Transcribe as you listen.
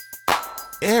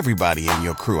Everybody in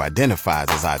your crew identifies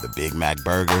as either Big Mac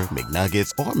Burger,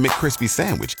 McNuggets, or McCrispy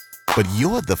Sandwich. But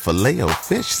you're the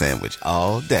Filet-O-Fish Sandwich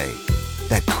all day.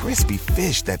 That crispy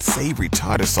fish, that savory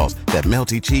tartar sauce, that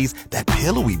melty cheese, that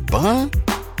pillowy bun.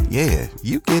 Yeah,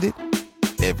 you get it.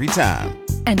 Every time.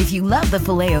 And if you love the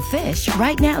Filet-O-Fish,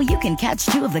 right now you can catch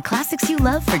two of the classics you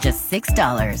love for just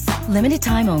 $6. Limited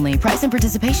time only. Price and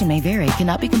participation may vary.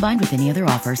 Cannot be combined with any other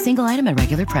offer. Single item at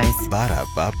regular price.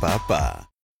 Ba-da-ba-ba-ba.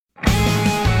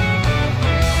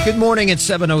 Good morning. It's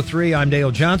 7:03. I'm Dale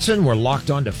Johnson. We're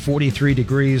locked on to 43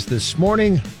 degrees this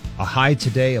morning. A high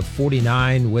today of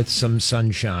 49 with some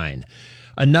sunshine.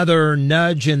 Another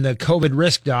nudge in the COVID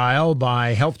risk dial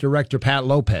by Health Director Pat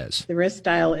Lopez. The risk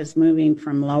dial is moving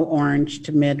from low orange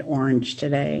to mid orange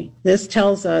today. This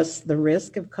tells us the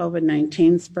risk of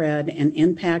COVID-19 spread and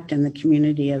impact in the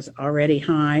community is already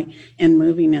high and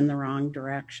moving in the wrong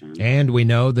direction. And we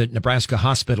know that Nebraska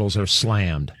hospitals are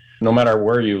slammed. No matter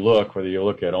where you look, whether you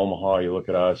look at Omaha, you look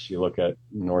at us, you look at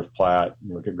North Platte,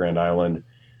 you look at Grand Island,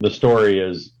 the story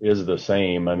is the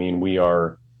same. I mean, we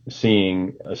are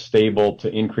seeing a stable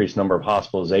to increased number of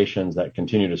hospitalizations that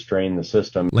continue to strain the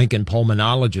system. Lincoln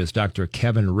pulmonologist Dr.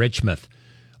 Kevin Richmuth.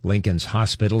 Lincoln's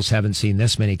hospitals haven't seen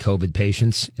this many COVID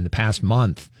patients in the past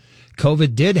month.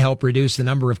 COVID did help reduce the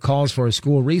number of calls for a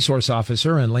school resource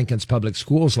officer in Lincoln's public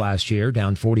schools last year,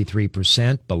 down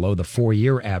 43%, below the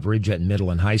four-year average at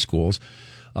middle and high schools.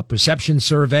 A perception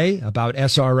survey about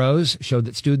SROs showed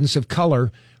that students of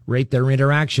color rate their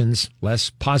interactions less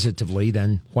positively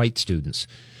than white students.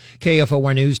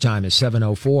 KFOR News Time is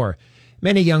 7:04.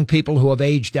 Many young people who have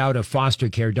aged out of foster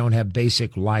care don't have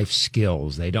basic life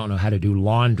skills. They don't know how to do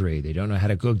laundry. They don't know how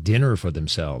to cook dinner for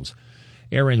themselves.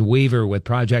 Aaron Weaver with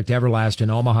Project Everlast in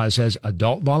Omaha says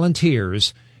adult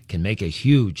volunteers can make a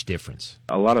huge difference.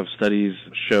 A lot of studies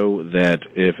show that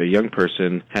if a young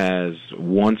person has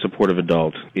one supportive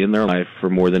adult in their life for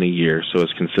more than a year, so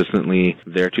is consistently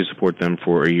there to support them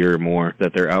for a year or more,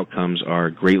 that their outcomes are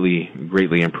greatly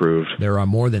improved. There are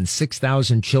more than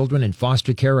 6,000 children in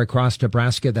foster care across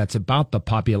Nebraska. That's about the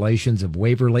populations of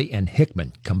Waverly and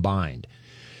Hickman combined.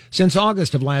 Since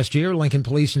August of last year, Lincoln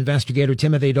Police investigator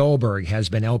Timothy Dolberg has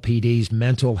been LPD's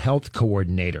mental health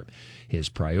coordinator. His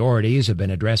priorities have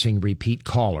been addressing repeat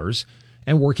callers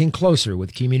and working closer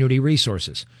with community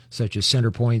resources, such as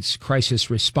Centerpoint's crisis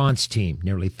response team.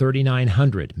 Nearly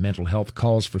 3,900 mental health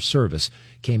calls for service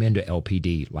came into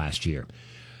LPD last year.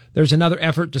 There's another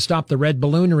effort to stop the red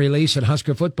balloon release at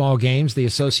Husker football games. The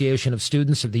Association of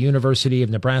Students of the University of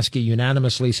Nebraska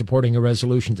unanimously supporting a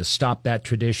resolution to stop that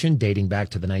tradition dating back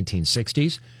to the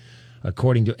 1960s.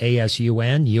 According to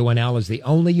ASUN, UNL is the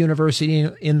only university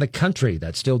in the country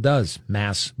that still does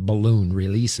mass balloon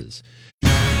releases.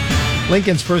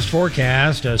 Lincoln's first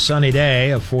forecast, a sunny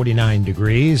day of 49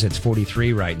 degrees. It's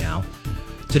 43 right now.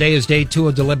 Today is day 2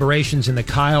 of deliberations in the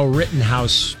Kyle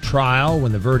Rittenhouse trial.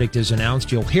 When the verdict is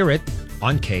announced, you'll hear it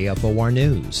on KFOR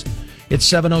News. It's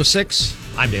 7:06.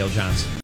 I'm Dale Johnson.